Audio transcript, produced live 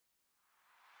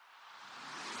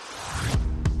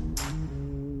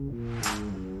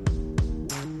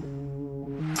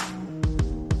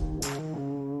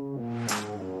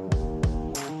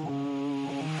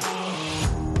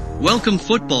Welcome,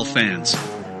 football fans.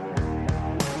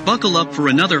 Buckle up for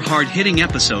another hard-hitting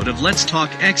episode of Let's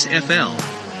Talk XFL,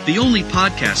 the only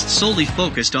podcast solely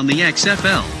focused on the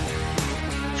XFL.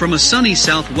 From a sunny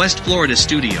Southwest Florida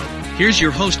studio, here's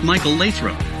your host, Michael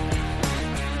Lathrop.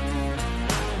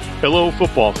 Hello,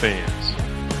 football fans.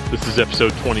 This is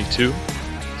episode 22.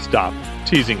 Stop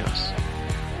teasing us.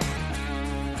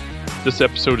 This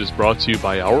episode is brought to you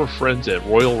by our friends at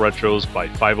Royal Retros by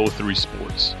 503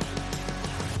 Sports.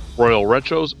 Royal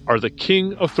Retros are the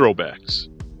king of throwbacks.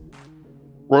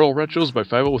 Royal Retros by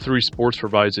 503 Sports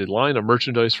provides a line of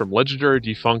merchandise from legendary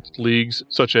defunct leagues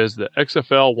such as the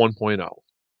XFL 1.0.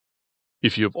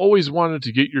 If you have always wanted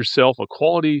to get yourself a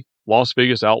quality Las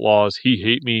Vegas Outlaws He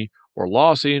Hate Me or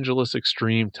Los Angeles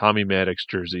Extreme Tommy Maddox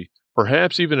jersey,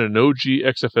 perhaps even an OG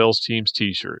XFL's team's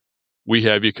t-shirt, we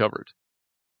have you covered.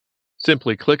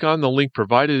 Simply click on the link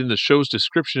provided in the show's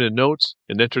description and notes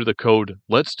and enter the code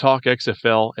Let's Talk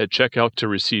XFL at checkout to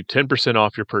receive 10%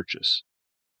 off your purchase.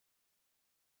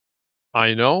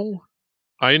 I know,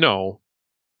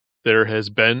 there has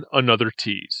been another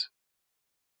tease.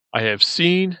 I have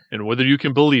seen, and whether you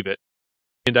can believe it,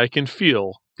 and I can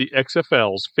feel the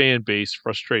XFL's fan base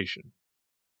frustration.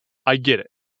 I get it.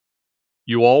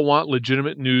 You all want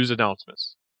legitimate news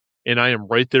announcements, and I am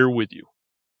right there with you.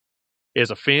 As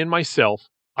a fan myself,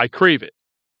 I crave it.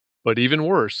 But even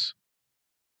worse,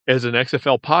 as an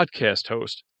XFL podcast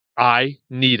host, I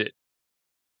need it.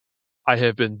 I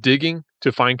have been digging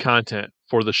to find content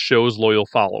for the show's loyal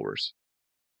followers.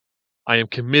 I am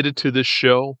committed to this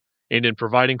show and in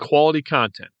providing quality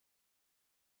content.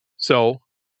 So,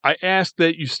 I ask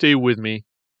that you stay with me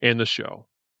and the show,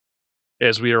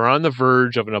 as we are on the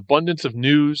verge of an abundance of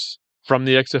news from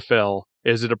the XFL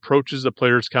as it approaches the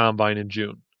Players' Combine in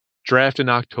June, draft in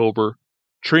October,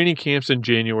 training camps in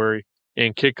January,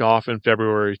 and kickoff in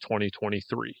February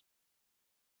 2023.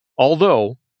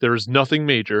 Although there is nothing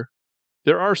major,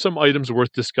 there are some items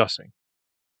worth discussing.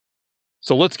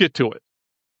 So let's get to it.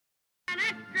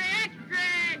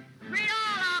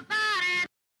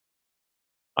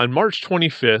 On March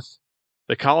 25th,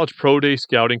 the College Pro Day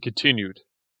scouting continued,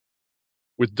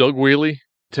 with Doug Whaley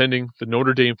attending the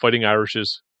Notre Dame Fighting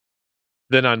Irishes.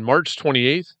 Then on March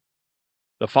 28th,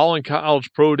 the following College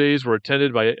Pro Days were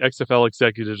attended by XFL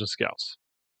executives and scouts.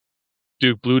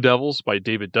 Duke Blue Devils by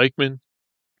David Dykman,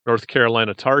 North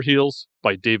Carolina Tar Heels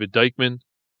by David Dykman,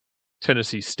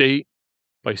 Tennessee State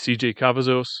by CJ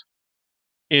Cavazos,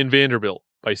 and Vanderbilt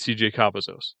by CJ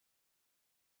Cavazos.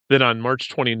 Then on March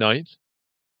 29th,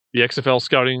 the XFL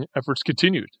scouting efforts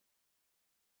continued.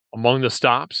 Among the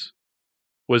stops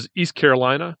was East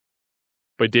Carolina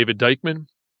by David Dykman,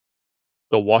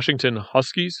 the Washington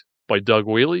Huskies by Doug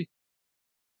Whaley.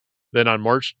 Then on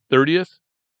March 30th,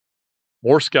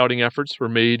 more scouting efforts were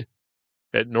made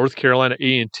at North Carolina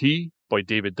A&T by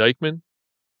David Dykman,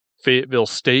 Fayetteville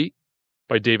State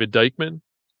by David Dykman,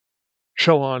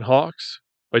 Chowan Hawks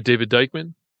by David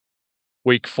Dykman,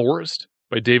 Wake Forest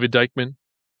by David Dykman,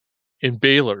 and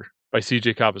Baylor by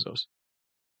CJ Cavazos.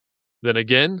 Then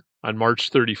again, on March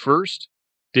 31st,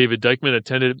 David Dykman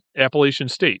attended Appalachian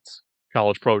State's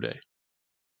College Pro Day.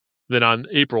 Then on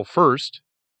April 1st,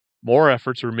 more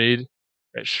efforts were made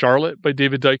at Charlotte by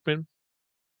David Dykman,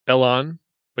 Elon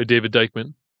by David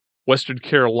Dykman, Western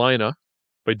Carolina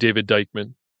by David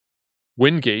Dykman,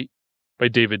 Wingate by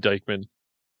David Dykman,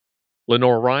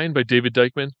 Lenoir-Rhyne by David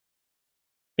Dykman,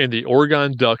 and the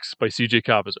Oregon Ducks by CJ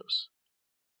Cavazos.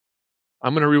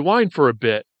 I'm going to rewind for a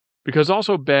bit because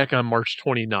also back on March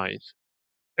 29th,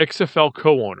 XFL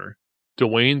co-owner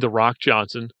Dwayne "The Rock"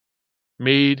 Johnson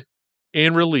made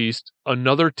and released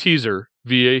another teaser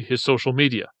via his social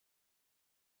media.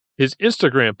 His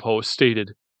Instagram post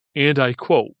stated, and I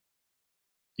quote,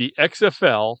 "The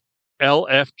XFL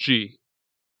LFG.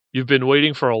 You've been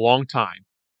waiting for a long time,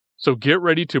 so get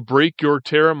ready to break your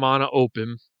Terramana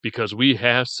open because we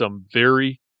have some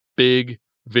very big,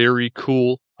 very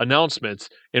cool announcements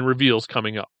and reveals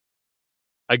coming up.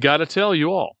 I gotta tell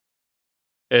you all,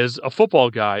 as a football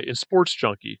guy and sports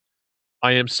junkie,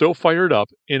 I am so fired up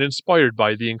and inspired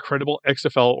by the incredible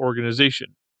XFL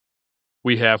organization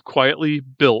we have quietly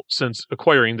built since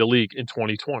acquiring the league in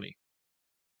 2020.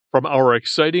 From our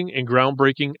exciting and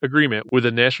groundbreaking agreement with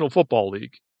the National Football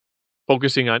League,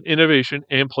 focusing on innovation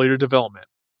and player development,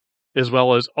 as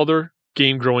well as other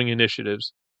game-growing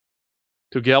initiatives,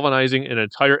 to galvanizing an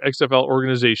entire XFL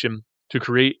organization to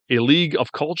create a league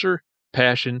of culture,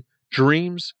 passion,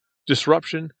 dreams,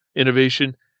 disruption,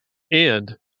 innovation,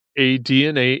 and a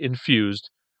DNA infused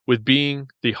with being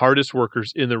the hardest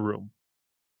workers in the room.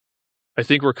 I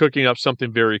think we're cooking up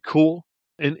something very cool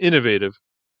and innovative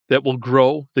that will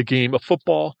grow the game of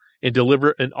football and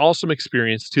deliver an awesome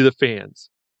experience to the fans,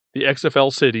 the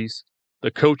XFL cities,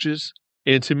 the coaches,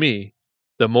 and to me,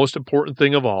 the most important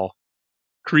thing of all,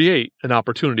 create an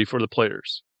opportunity for the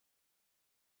players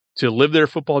to live their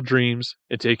football dreams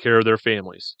and take care of their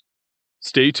families.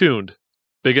 Stay tuned.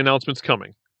 Big announcements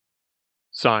coming.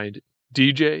 Signed,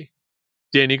 DJ,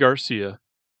 Danny Garcia,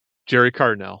 Jerry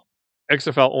Cardinal,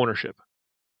 XFL ownership.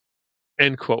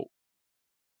 End quote.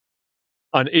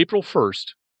 On April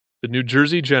 1st, the New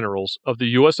Jersey Generals of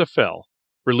the USFL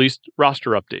released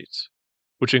roster updates,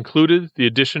 which included the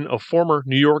addition of former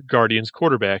New York Guardians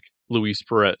quarterback Luis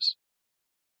Perez.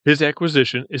 His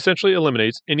acquisition essentially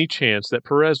eliminates any chance that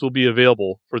Perez will be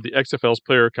available for the XFL's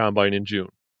Player Combine in June.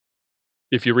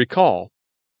 If you recall,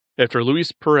 after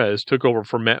Luis Perez took over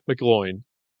for Matt McGloin,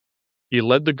 he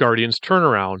led the Guardians'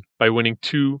 turnaround by winning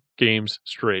 2 games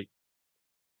straight.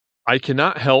 I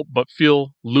cannot help but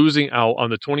feel losing out on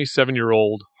the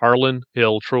 27-year-old Harlan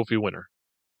Hill Trophy winner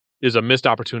is a missed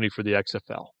opportunity for the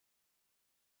XFL.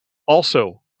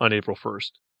 Also, on April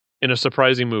 1st, in a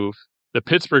surprising move, the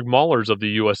Pittsburgh Maulers of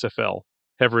the USFL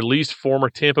have released former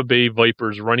Tampa Bay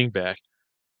Vipers running back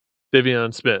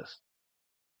De'Veon Smith.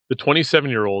 The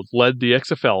 27-year-old led the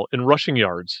XFL in rushing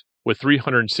yards with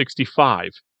 365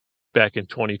 back in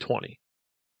 2020.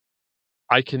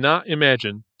 I cannot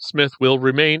imagine Smith will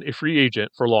remain a free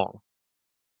agent for long.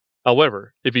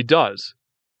 However, if he does,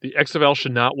 the XFL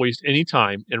should not waste any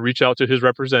time and reach out to his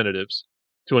representatives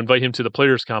to invite him to the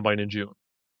Players' Combine in June.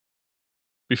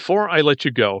 Before I let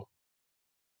you go,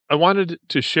 I wanted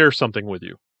to share something with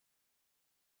you.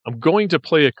 I'm going to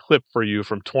play a clip for you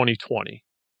from 2020,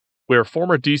 where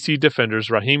former DC Defenders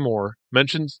Raheem Moore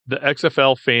mentions the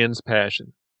XFL fans'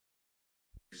 passion.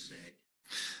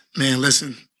 Man,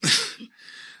 listen,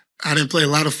 I didn't play a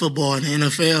lot of football in the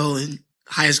NFL and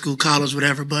high school, college,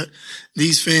 whatever, but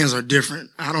these fans are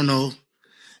different. I don't know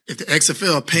if the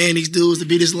XFL are paying these dudes to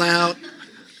be this loud,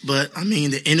 but I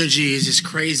mean, the energy is just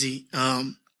crazy.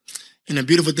 And the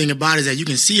beautiful thing about it is that you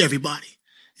can see everybody.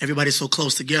 Everybody's so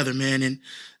close together, man. And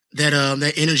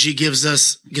that energy gives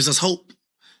us hope.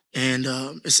 And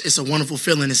it's a wonderful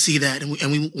feeling to see that. And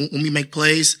when we make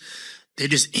plays, they're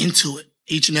just into it,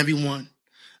 each and every one.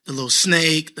 The little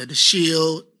snake, the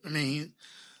shield. I mean,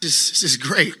 it's just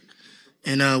great.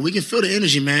 And we can feel the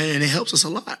energy, man, and it helps us a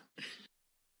lot.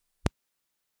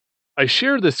 I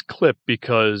share this clip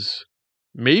because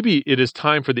maybe it is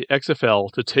time for the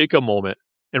XFL to take a moment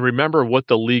and remember what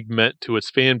the league meant to its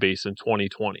fan base in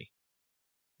 2020.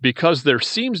 Because there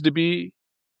seems to be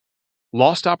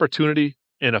lost opportunity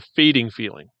and a fading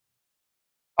feeling.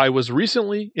 I was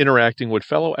recently interacting with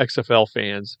fellow XFL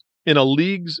fans in a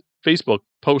league's Facebook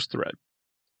post thread.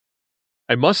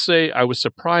 I must say I was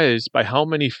surprised by how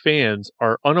many fans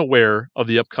are unaware of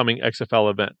the upcoming XFL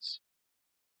events.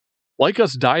 Like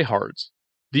us diehards,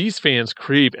 these fans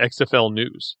crave XFL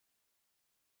news.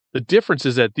 The difference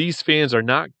is that these fans are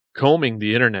not combing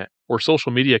the internet or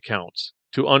social media accounts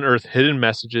to unearth hidden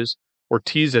messages or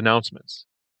tease announcements,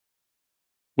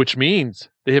 which means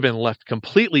they have been left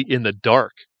completely in the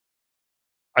dark.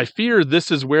 I fear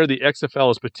this is where the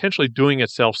XFL is potentially doing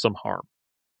itself some harm.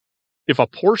 If a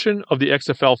portion of the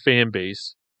XFL fan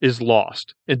base is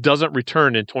lost and doesn't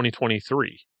return in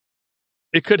 2023,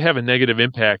 it could have a negative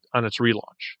impact on its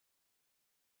relaunch,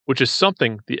 which is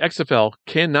something the XFL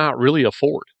cannot really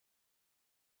afford.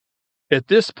 At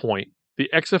this point, the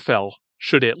XFL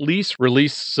should at least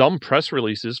release some press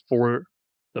releases for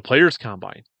the Players'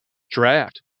 Combine,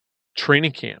 draft,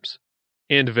 training camps,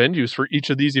 and venues for each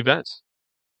of these events.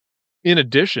 In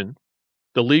addition,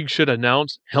 the league should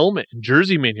announce helmet and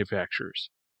jersey manufacturers,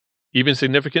 even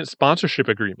significant sponsorship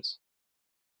agreements.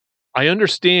 I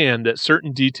understand that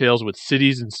certain details with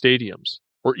cities and stadiums,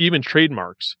 or even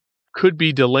trademarks, could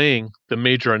be delaying the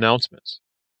major announcements,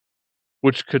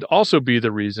 which could also be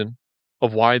the reason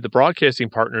of why the broadcasting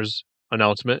partners'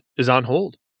 announcement is on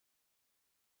hold.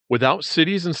 Without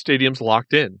cities and stadiums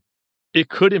locked in, it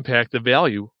could impact the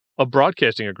value of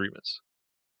broadcasting agreements.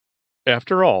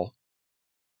 After all,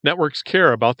 networks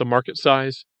care about the market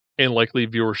size and likely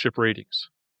viewership ratings.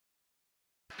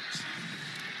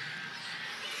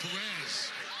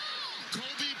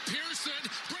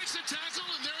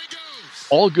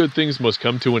 All good things must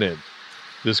come to an end.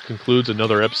 This concludes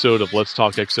another episode of Let's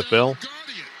Talk XFL.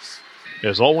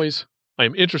 As always, I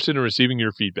am interested in receiving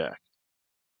your feedback.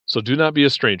 So do not be a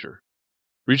stranger.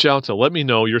 Reach out to let me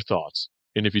know your thoughts,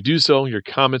 and if you do so, your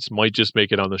comments might just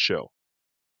make it on the show.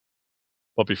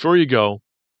 But before you go,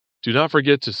 do not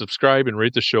forget to subscribe and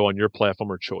rate the show on your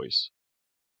platform of choice.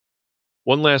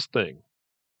 One last thing.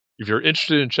 If you're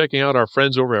interested in checking out our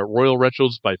friends over at Royal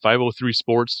Retros by 503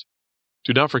 Sports,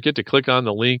 Do not forget to click on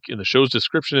the link in the show's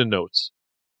description and notes,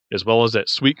 as well as that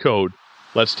sweet code,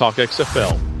 Let's Talk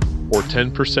XFL, for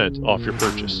 10% off your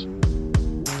purchase.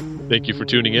 Thank you for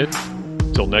tuning in.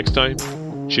 Till next time,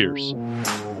 cheers.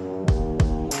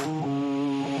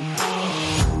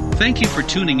 Thank you for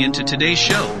tuning in to today's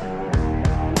show.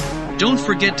 Don't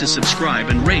forget to subscribe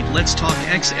and rate Let's Talk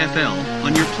XFL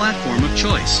on your platform of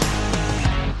choice.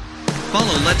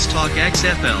 Follow Let's Talk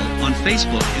XFL on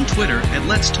Facebook and Twitter at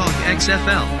Let's Talk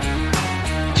XFL.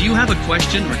 Do you have a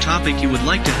question or topic you would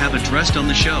like to have addressed on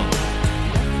the show?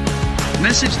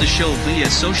 Message the show via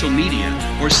social media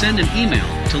or send an email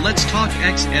to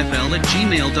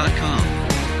letstalkxfl@gmail.com.